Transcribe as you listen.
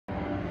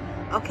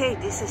Okay,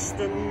 this is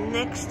the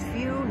next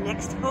view,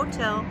 next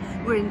hotel.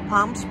 We're in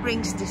Palm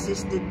Springs. This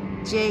is the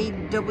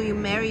JW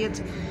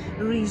Marriott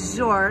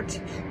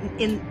Resort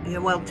in,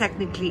 well,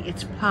 technically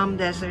it's Palm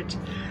Desert.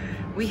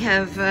 We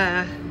have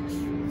a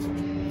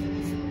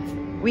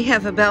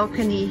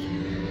balcony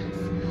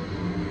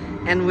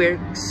and we're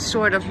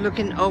sort of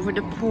looking over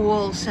the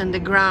pools and the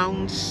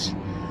grounds,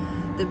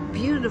 the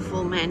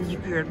beautiful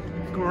manicured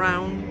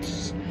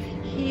grounds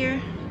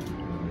here.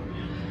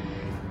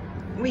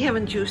 We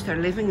haven't used our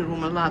living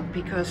room a lot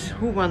because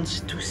who wants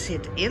to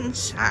sit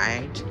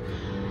inside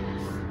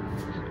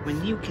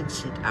when you can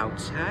sit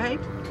outside?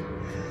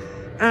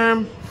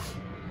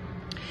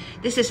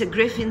 This is a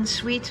Griffin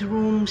suite,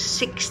 room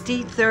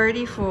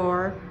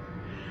 6034.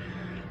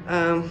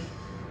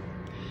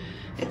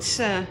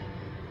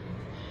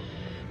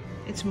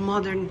 It's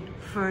modern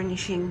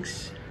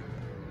furnishings.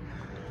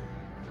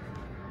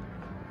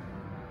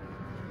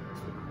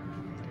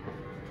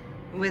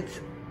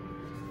 With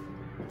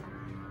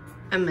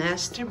a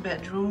master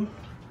bedroom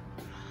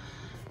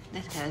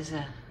that has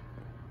a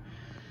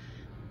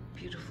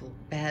beautiful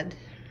bed.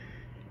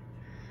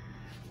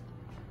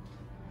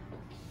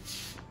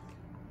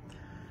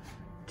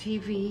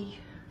 TV.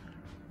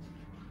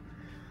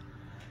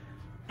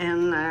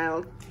 And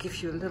I'll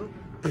give you a little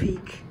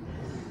peek.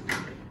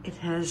 It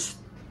has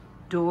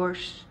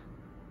doors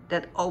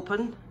that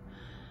open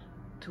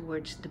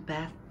towards the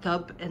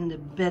bathtub and the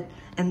bed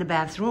and the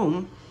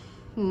bathroom.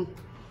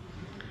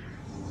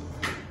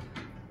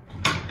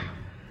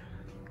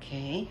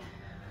 Okay.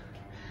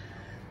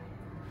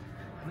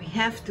 We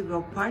have to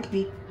go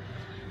partly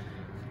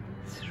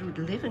through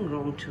the living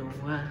room to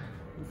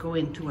go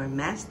into our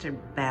master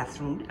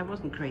bathroom. I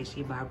wasn't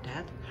crazy about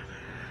that.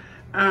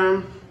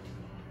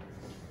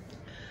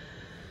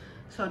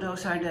 So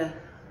those are the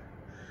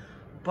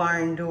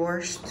barn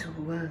doors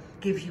to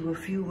give you a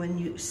view when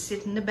you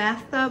sit in the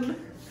bathtub.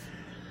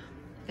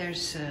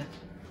 There's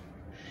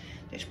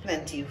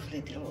plenty of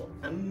little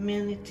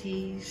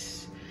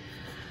amenities.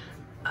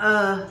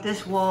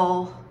 This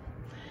wall,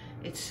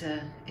 it's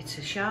a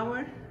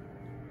shower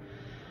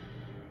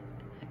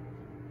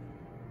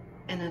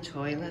and a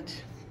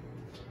toilet.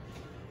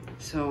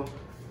 So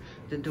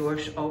the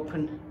doors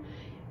open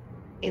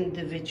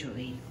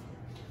individually.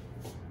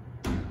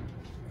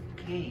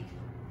 Okay.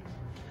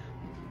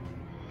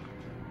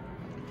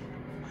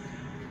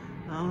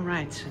 All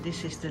right, so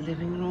this is the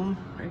living room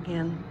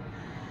again,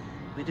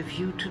 with a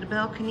view to the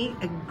balcony,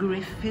 a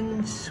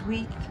Griffin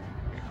suite.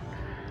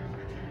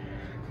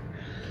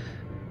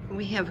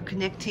 We have a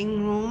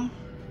connecting room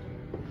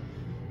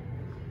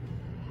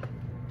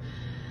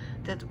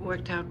that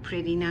worked out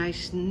pretty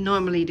nice.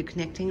 Normally the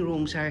connecting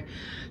rooms are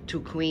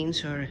 2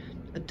 queens or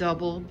a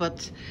double,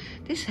 but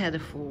this had a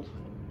full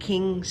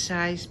king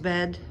size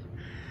bed.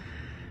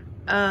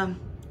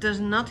 Does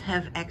not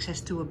have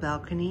access to a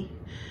balcony.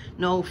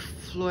 No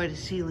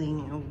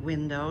floor-to-ceiling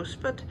windows,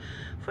 but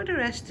for the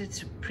rest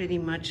it's pretty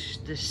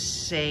much the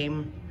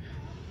same.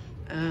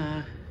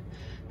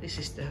 This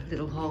is the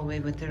little hallway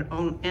with their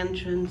own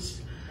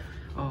entrance.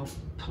 Oh,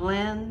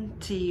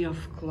 plenty of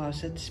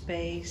closet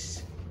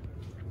space.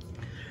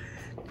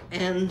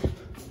 And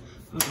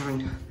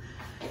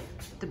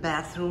the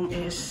bathroom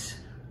is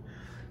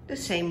the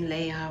same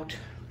layout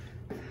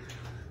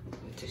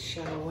with the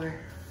shower.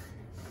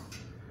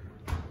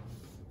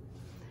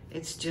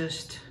 It's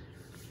just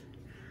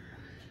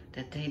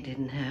that they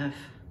didn't have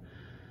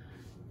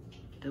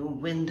the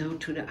window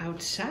to the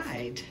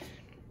outside.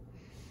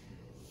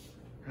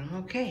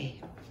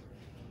 Okay,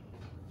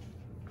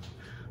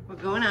 we're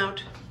going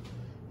out.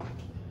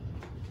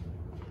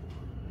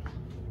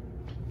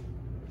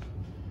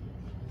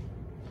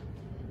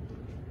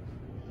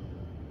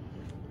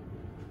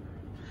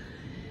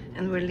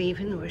 And we're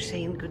leaving, we're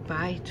saying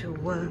goodbye to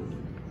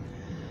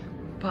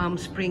Palm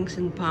Springs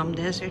and Palm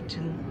Desert,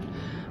 and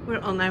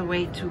we're on our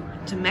way to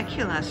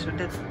Temecula, so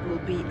that will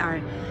be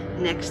our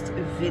next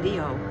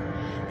video.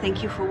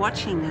 Thank you for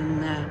watching,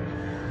 and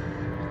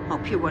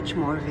hope you watch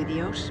more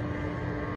videos.